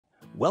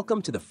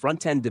Welcome to the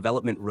Frontend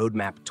Development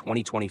Roadmap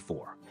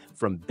 2024,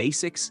 from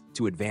basics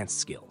to advanced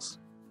skills.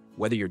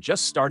 Whether you're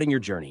just starting your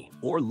journey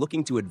or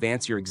looking to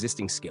advance your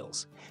existing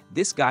skills,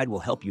 this guide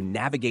will help you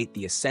navigate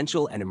the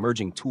essential and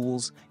emerging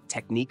tools,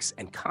 techniques,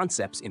 and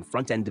concepts in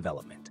front-end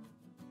development.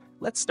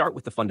 Let's start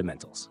with the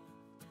fundamentals.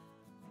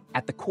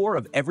 At the core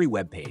of every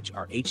web page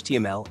are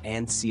HTML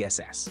and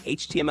CSS.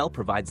 HTML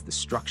provides the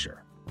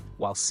structure,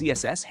 while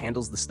CSS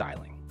handles the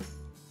styling.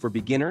 For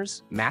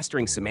beginners,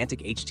 mastering semantic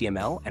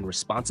HTML and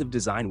responsive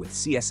design with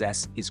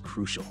CSS is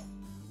crucial.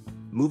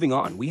 Moving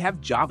on, we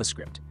have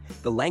JavaScript,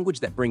 the language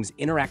that brings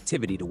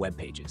interactivity to web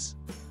pages.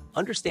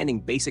 Understanding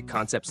basic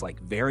concepts like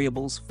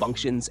variables,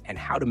 functions, and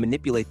how to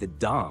manipulate the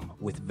DOM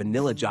with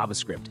vanilla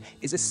JavaScript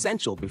is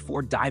essential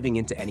before diving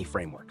into any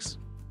frameworks.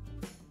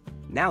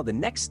 Now, the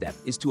next step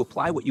is to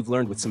apply what you've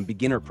learned with some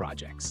beginner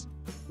projects.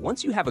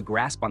 Once you have a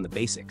grasp on the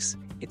basics,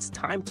 it's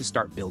time to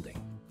start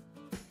building.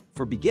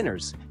 For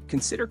beginners,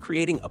 consider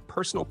creating a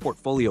personal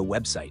portfolio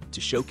website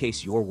to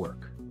showcase your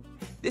work.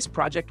 This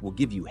project will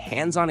give you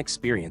hands-on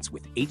experience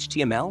with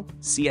HTML,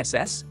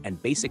 CSS,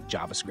 and basic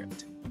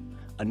JavaScript.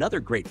 Another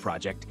great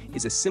project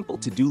is a simple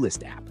to-do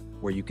list app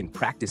where you can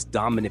practice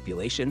DOM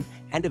manipulation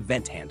and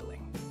event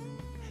handling.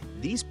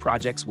 These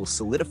projects will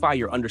solidify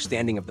your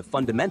understanding of the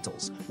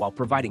fundamentals while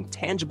providing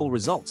tangible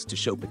results to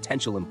show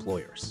potential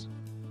employers.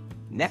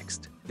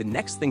 Next, the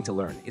next thing to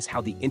learn is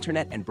how the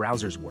internet and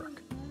browsers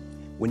work.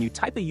 When you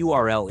type a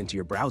URL into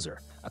your browser,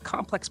 a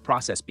complex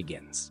process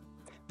begins.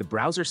 The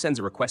browser sends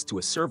a request to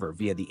a server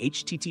via the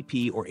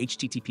HTTP or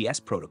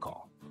HTTPS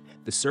protocol.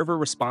 The server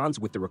responds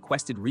with the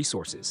requested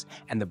resources,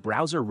 and the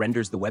browser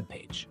renders the web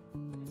page.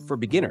 For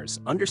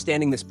beginners,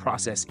 understanding this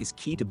process is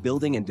key to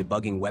building and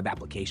debugging web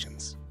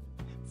applications.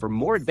 For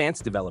more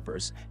advanced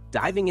developers,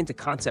 diving into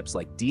concepts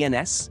like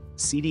DNS,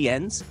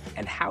 CDNs,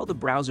 and how the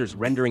browser's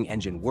rendering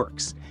engine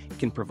works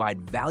can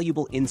provide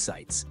valuable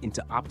insights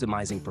into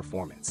optimizing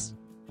performance.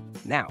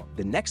 Now,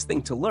 the next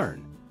thing to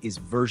learn is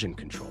version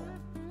control.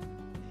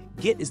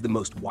 Git is the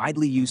most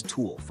widely used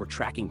tool for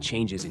tracking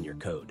changes in your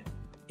code.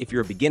 If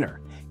you're a beginner,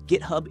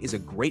 GitHub is a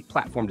great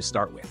platform to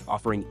start with,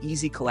 offering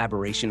easy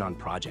collaboration on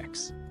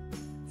projects.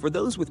 For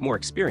those with more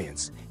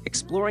experience,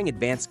 exploring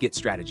advanced Git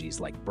strategies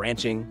like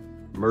branching,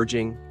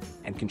 merging,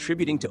 and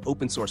contributing to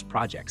open source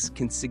projects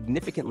can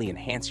significantly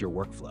enhance your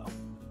workflow.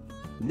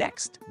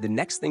 Next, the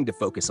next thing to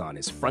focus on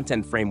is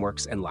front-end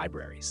frameworks and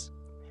libraries.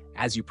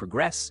 As you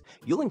progress,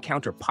 you'll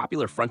encounter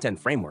popular front-end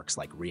frameworks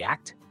like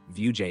React,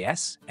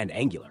 Vue.js, and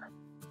Angular.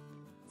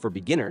 For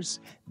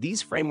beginners,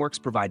 these frameworks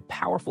provide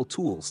powerful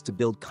tools to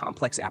build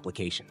complex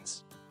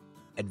applications.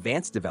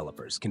 Advanced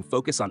developers can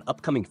focus on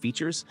upcoming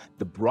features,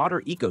 the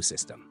broader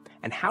ecosystem,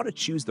 and how to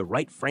choose the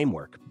right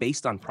framework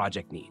based on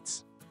project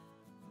needs.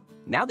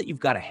 Now that you've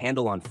got a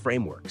handle on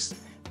frameworks,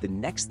 the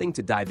next thing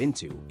to dive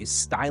into is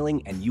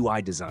styling and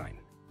UI design.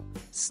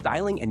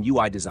 Styling and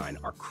UI design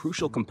are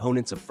crucial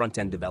components of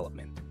front-end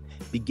development.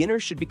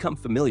 Beginners should become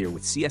familiar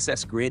with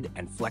CSS Grid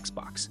and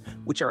Flexbox,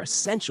 which are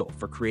essential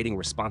for creating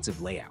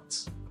responsive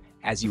layouts.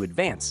 As you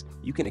advance,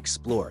 you can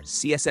explore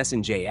CSS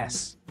in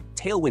JS,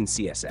 Tailwind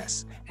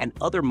CSS, and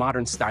other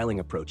modern styling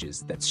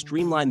approaches that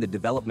streamline the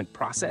development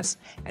process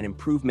and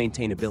improve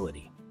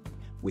maintainability.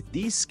 With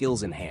these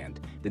skills in hand,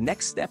 the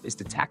next step is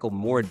to tackle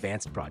more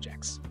advanced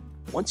projects.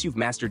 Once you've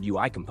mastered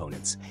UI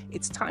components,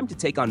 it's time to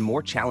take on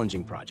more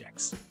challenging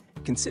projects.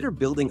 Consider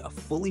building a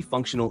fully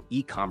functional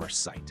e-commerce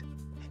site.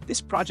 This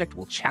project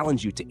will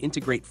challenge you to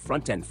integrate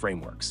front-end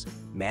frameworks,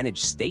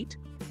 manage state,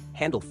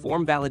 handle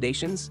form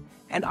validations,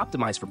 and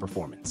optimize for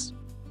performance.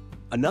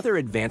 Another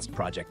advanced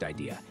project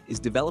idea is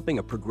developing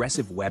a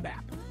progressive web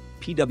app,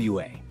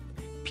 PWA.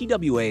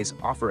 PWAs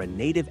offer a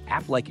native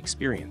app-like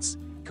experience,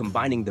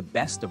 combining the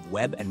best of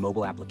web and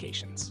mobile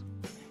applications.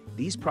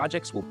 These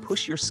projects will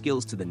push your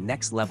skills to the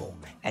next level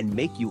and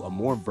make you a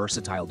more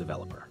versatile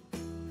developer.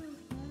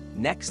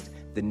 Next,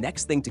 the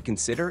next thing to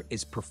consider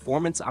is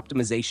performance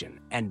optimization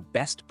and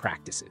best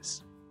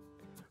practices.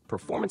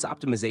 Performance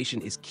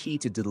optimization is key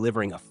to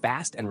delivering a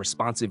fast and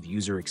responsive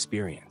user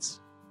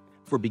experience.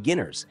 For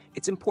beginners,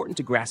 it's important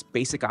to grasp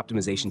basic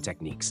optimization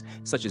techniques,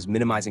 such as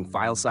minimizing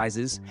file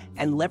sizes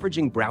and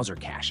leveraging browser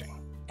caching.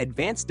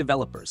 Advanced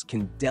developers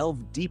can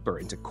delve deeper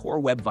into core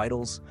web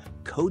vitals,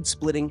 code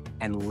splitting,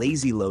 and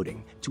lazy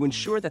loading to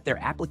ensure that their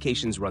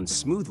applications run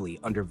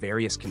smoothly under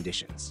various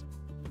conditions.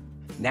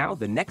 Now,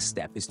 the next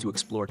step is to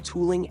explore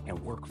tooling and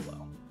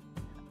workflow.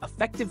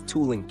 Effective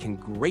tooling can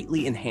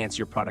greatly enhance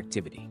your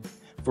productivity.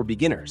 For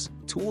beginners,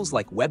 tools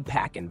like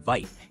Webpack and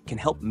Vite can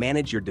help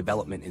manage your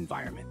development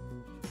environment.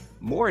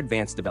 More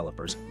advanced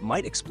developers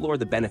might explore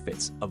the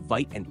benefits of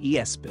Vite and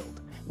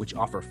ESBuild, which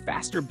offer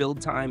faster build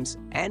times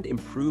and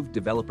improved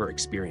developer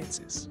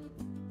experiences.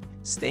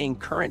 Staying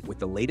current with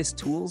the latest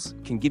tools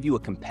can give you a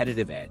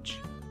competitive edge.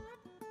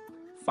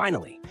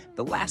 Finally,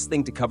 the last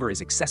thing to cover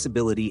is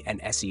accessibility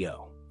and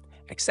SEO.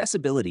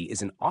 Accessibility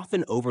is an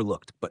often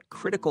overlooked but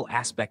critical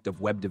aspect of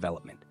web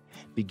development.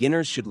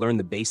 Beginners should learn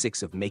the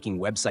basics of making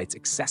websites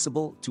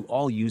accessible to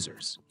all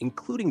users,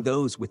 including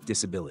those with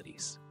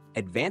disabilities.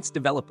 Advanced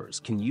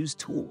developers can use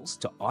tools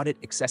to audit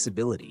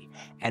accessibility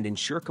and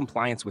ensure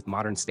compliance with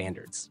modern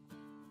standards.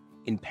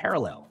 In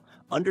parallel,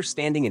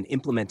 understanding and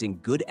implementing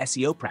good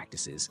SEO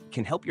practices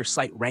can help your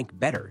site rank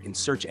better in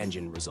search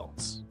engine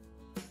results.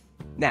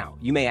 Now,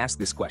 you may ask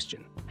this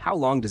question: how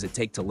long does it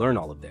take to learn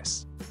all of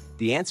this?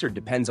 The answer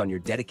depends on your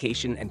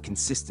dedication and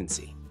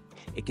consistency.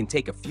 It can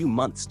take a few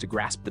months to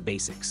grasp the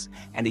basics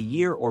and a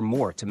year or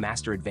more to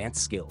master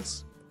advanced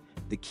skills.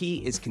 The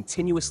key is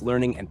continuous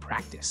learning and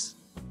practice.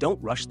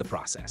 Don't rush the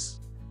process.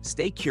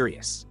 Stay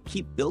curious,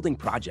 keep building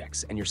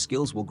projects, and your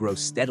skills will grow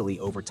steadily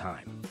over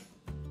time.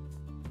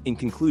 In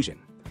conclusion,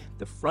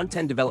 the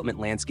front-end development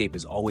landscape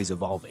is always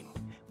evolving.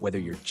 Whether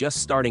you're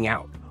just starting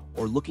out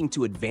or looking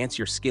to advance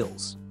your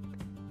skills,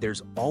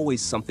 there's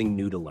always something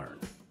new to learn.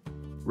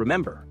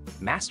 Remember,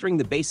 mastering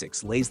the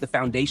basics lays the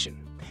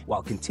foundation,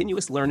 while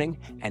continuous learning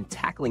and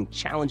tackling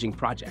challenging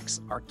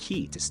projects are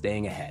key to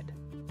staying ahead.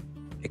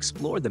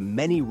 Explore the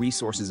many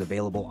resources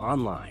available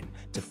online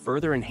to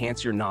further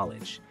enhance your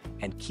knowledge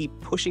and keep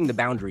pushing the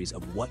boundaries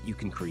of what you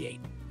can create.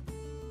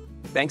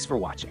 Thanks for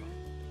watching.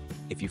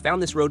 If you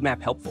found this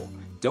roadmap helpful,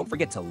 don't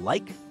forget to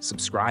like,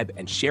 subscribe,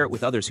 and share it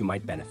with others who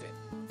might benefit.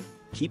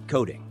 Keep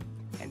coding,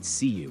 and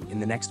see you in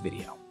the next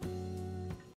video.